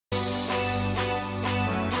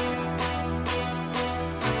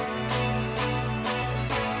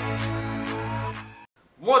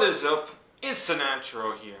What is up? It's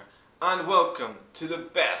Sinantro here, and welcome to the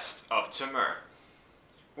best of TMIR,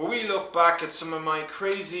 where we look back at some of my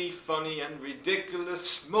crazy, funny and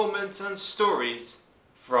ridiculous moments and stories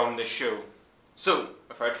from the show. So,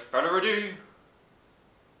 without further ado,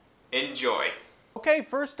 enjoy. Okay,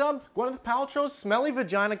 first up, Gwyneth Paltrow's Smelly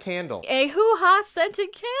Vagina Candle. A hoo-ha scented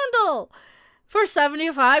candle for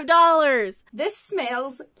 $75. This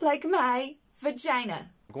smells like my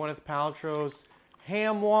vagina. Gwyneth Paltrow's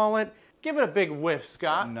ham wallet. Give it a big whiff,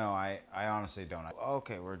 Scott. No, I honestly don't.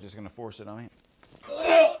 Okay, we're just gonna force it on you.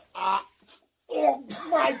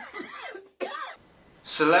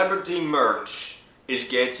 Celebrity merch is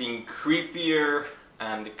getting creepier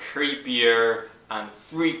and creepier and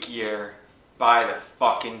freakier by the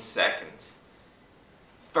fucking second.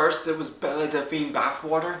 First it was Bella Delphine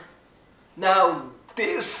bathwater. Now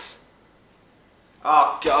this.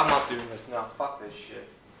 Oh god, I'm not doing this now. Fuck this shit.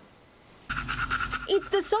 It's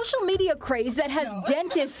the social media craze that has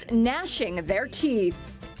dentists gnashing their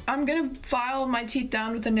teeth. I'm gonna file my teeth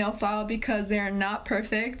down with a nail file because they are not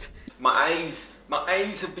perfect. My eyes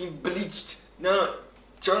have been bleached. No,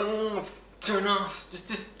 turn off.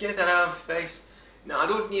 Just get that out of my face. No, I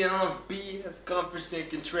don't need another BS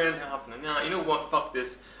godforsaken trend happening. No, you know what? Fuck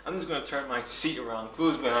this. I'm just gonna turn my seat around,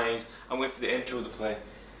 close my eyes, and wait for the intro to play.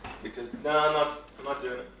 Because no, I'm not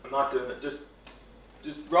doing it. I'm not doing it. Just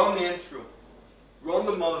run the intro. Run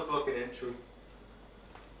the motherfucking intro.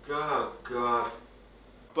 God.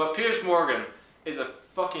 But Piers Morgan is a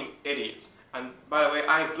fucking idiot. And by the way,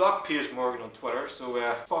 I blocked Piers Morgan on Twitter, so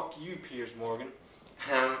fuck you, Piers Morgan.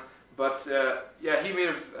 Yeah, he made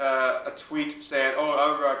a tweet saying, "Oh,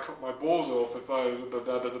 I cut my balls off if I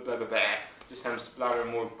blah, blah, blah." Just him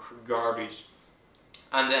splattering more garbage.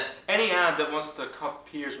 And any ad that wants to cut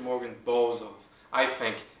Piers Morgan's balls off, I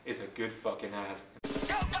think, is a good fucking ad.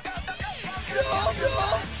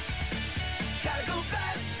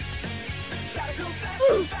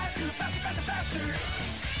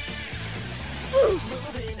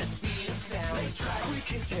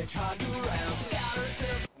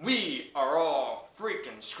 We are all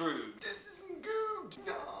freaking screwed. This isn't good.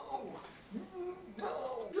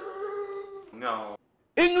 No.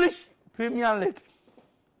 English Premier League.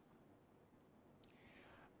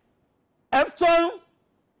 Everton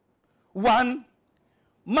 1,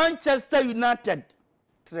 Manchester United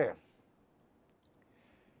 3.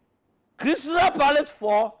 Crystal Palace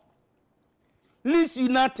 4, Leeds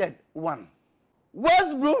United 1.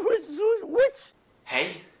 West Bromwich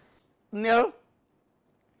Hey? 0.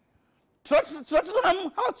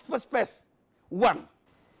 Tottenham Hotspur 1.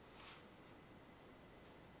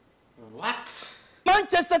 What?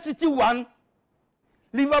 Manchester City 1,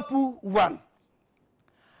 Liverpool 1.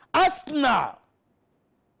 Arsenal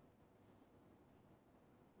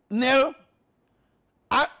 0,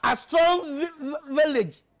 Aston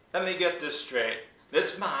Village. Let me get this straight.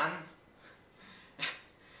 This man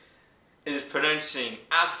is pronouncing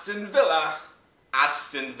Aston Villa,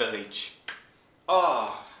 Aston Village.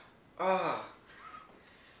 Oh. I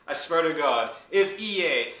swear to God, if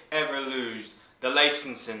EA ever lose the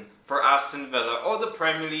licensing for Aston Villa or the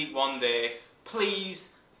Premier League one day, please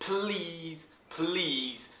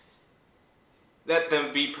let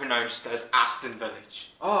them be pronounced as Aston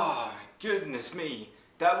Village. Oh, goodness me.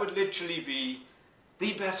 That would literally be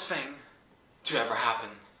the best thing to ever happen.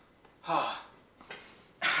 Ah,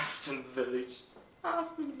 Aston Village.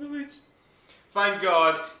 Aston Village. Thank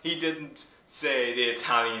God he didn't say the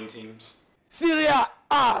Italian teams. Serie A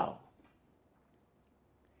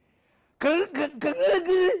 2,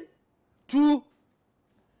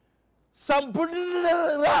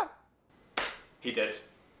 Sampdoria. He did.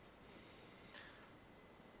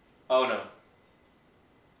 Oh no.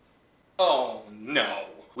 Oh no.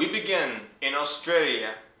 We begin in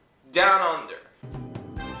Australia, down under.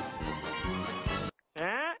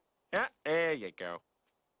 There you go.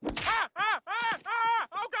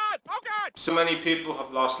 Oh God! So many people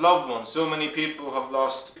have lost loved ones. So many people have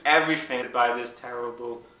lost everything by this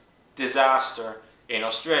terrible disaster in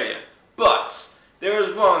Australia. But there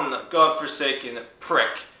is one godforsaken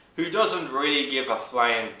prick who doesn't really give a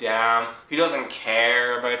flying damn, who doesn't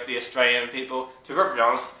care about the Australian people. To be perfectly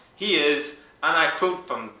honest, he is, and I quote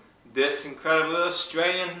from this incredible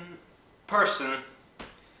Australian person,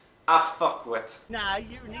 a fuckwit. Nah,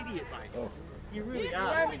 you're an idiot, Michael. You really You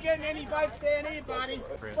are. haven't getting any votes down here, buddy.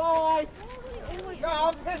 Bye. No,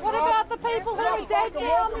 I'm pissed What off. about the people who are dead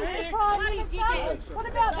now, Mr. Prime Minister? What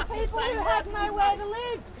about the people who have nowhere to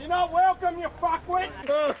live? You're not welcome, you fuckwit.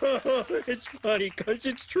 It's funny because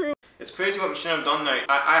it's true. It's crazy what Machinima have done now.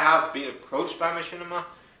 I have been approached by Machinima.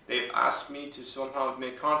 they've asked me to somehow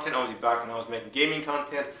make content. Obviously back when I was making gaming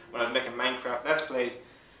content, when I was making Minecraft Let's Plays,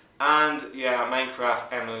 and yeah, Minecraft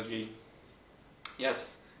MLG.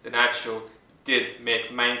 Yes, the Night Show did make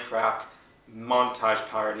Minecraft montage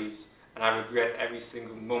parodies, and I regret every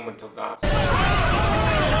single moment of that.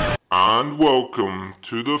 And welcome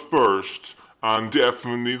to the first, and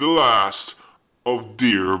definitely the last, of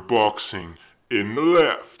Deer Boxing. In the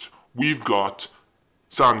left, we've got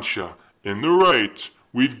Sancha. In the right,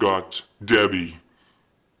 we've got Debbie.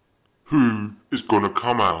 Who is gonna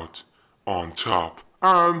come out on top?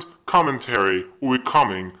 And commentary will be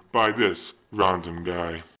coming by this random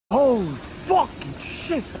guy. Holy fucking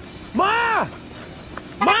shit! Ma!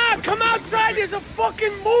 Ma, come outside! There's a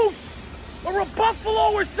fucking moose! Or a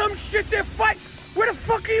buffalo or some shit they're fighting! Where the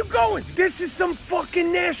fuck are you going? This is some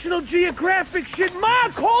fucking National Geographic shit! Ma,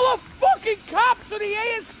 call the fucking cops or the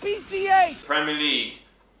ASPCA! Premier League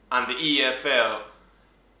and the EFL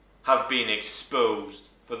have been exposed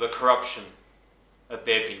for the corruption that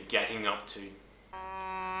they've been getting up to.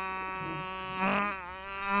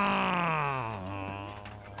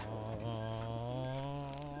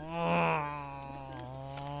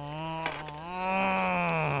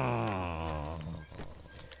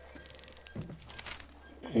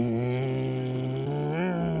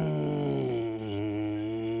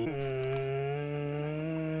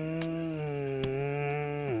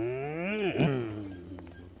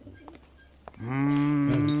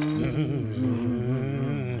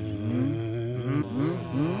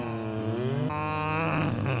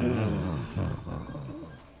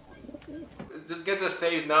 Just get to a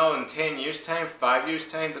stage now in 10 years time, 5 years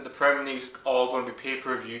time, that the Premier League's all going to be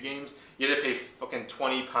pay-per-view games. You have to pay fucking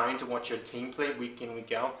 £20 to watch your team play week in,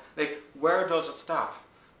 week out. Like, where does it stop?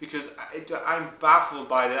 Because I'm baffled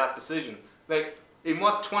by that decision. Like, in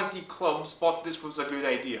what 20 clubs thought this was a good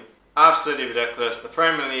idea? Absolutely ridiculous. The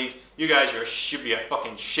Premier League, you guys should be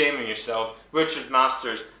fucking shaming yourself. Richard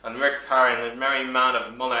Masters and Rick Parry and the merry man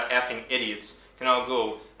of mother effing idiots can all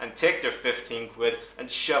go and take their 15 quid and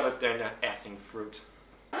shove it down their effing throat.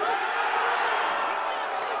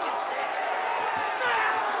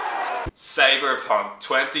 Cyberpunk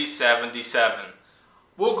 2077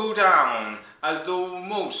 will go down as the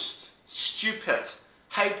most stupid,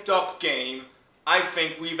 hyped up game I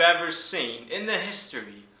think we've ever seen in the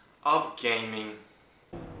history of gaming.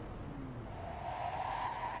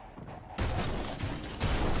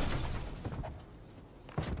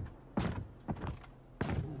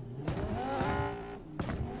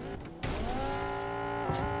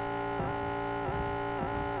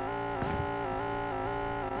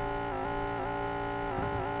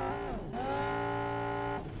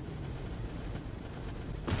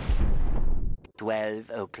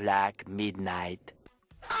 midnight.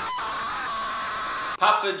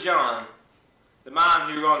 Papa John, the man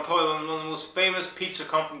who runs probably one of the most famous pizza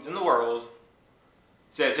companies in the world,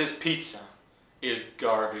 says his pizza is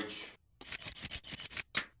garbage.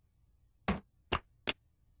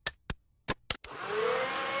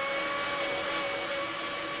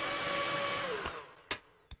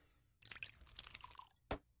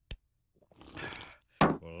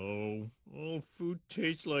 All food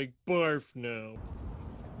tastes like barf now.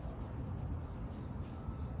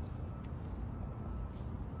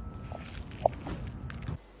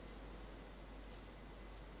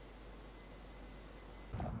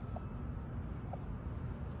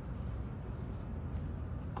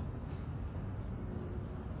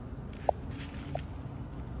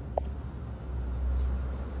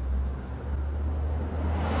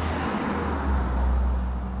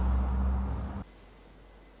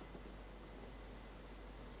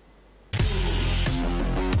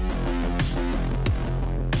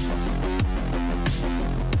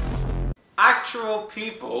 Actual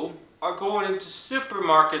people are going into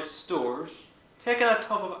supermarket stores, taking a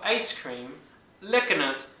tub of ice cream, licking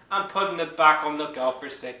it, and putting it back on the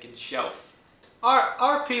godforsaken shelf.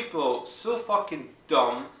 Are people so fucking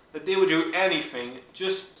dumb that they would do anything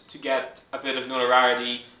just to get a bit of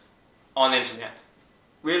notoriety on the internet?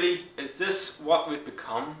 Really? Is this what we've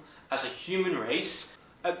become as a human race?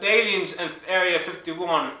 The aliens in Area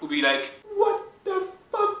 51 would be like, what the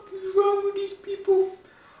fuck is wrong with these people?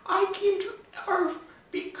 I came to Earth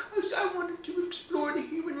because I wanted to explore the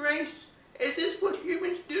human race. Is this what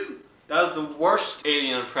humans do? That was the worst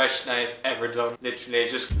alien impression I've ever done. Literally,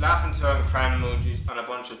 it's just laughing throwing crime emojis on a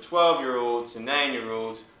bunch of 12-year-olds and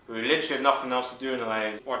 9-year-olds who literally have nothing else to do in their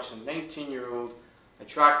lives, watching a 19-year-old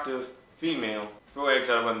attractive female throw eggs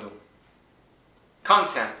out a window.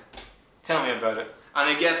 Content. Tell me about it. And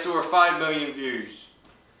it gets over 5 million views.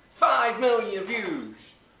 5 million views!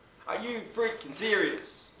 Are you freaking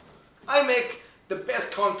serious? I make the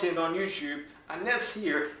best content on YouTube, and this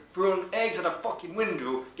here, throwing eggs at a fucking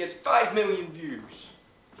window, gets 5 million views.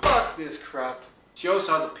 Fuck this crap. She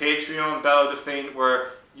also has a Patreon, Belle Delphine,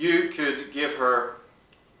 where you could give her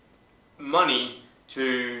money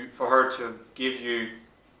for her to give you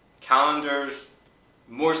calendars,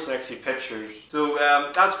 more sexy pictures. So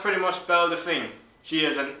that's pretty much Belle Delphine. She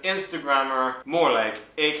is an Instagrammer, more like,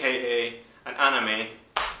 aka an anime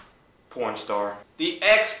porn star. The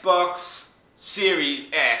Xbox Series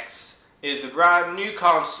X is the brand new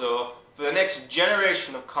console for the next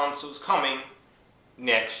generation of consoles coming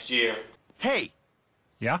next year. Hey!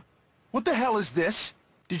 Yeah? What the hell is this?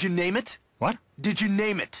 Did you name it? What? Did you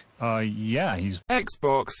name it? Yeah, he's...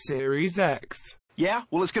 Xbox Series X. Yeah?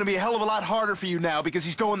 Well, it's gonna be a hell of a lot harder for you now because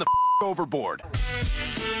he's going the overboard.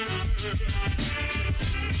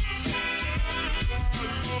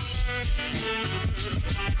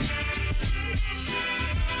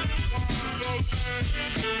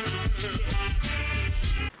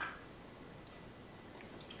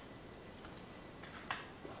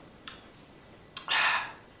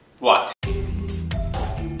 What?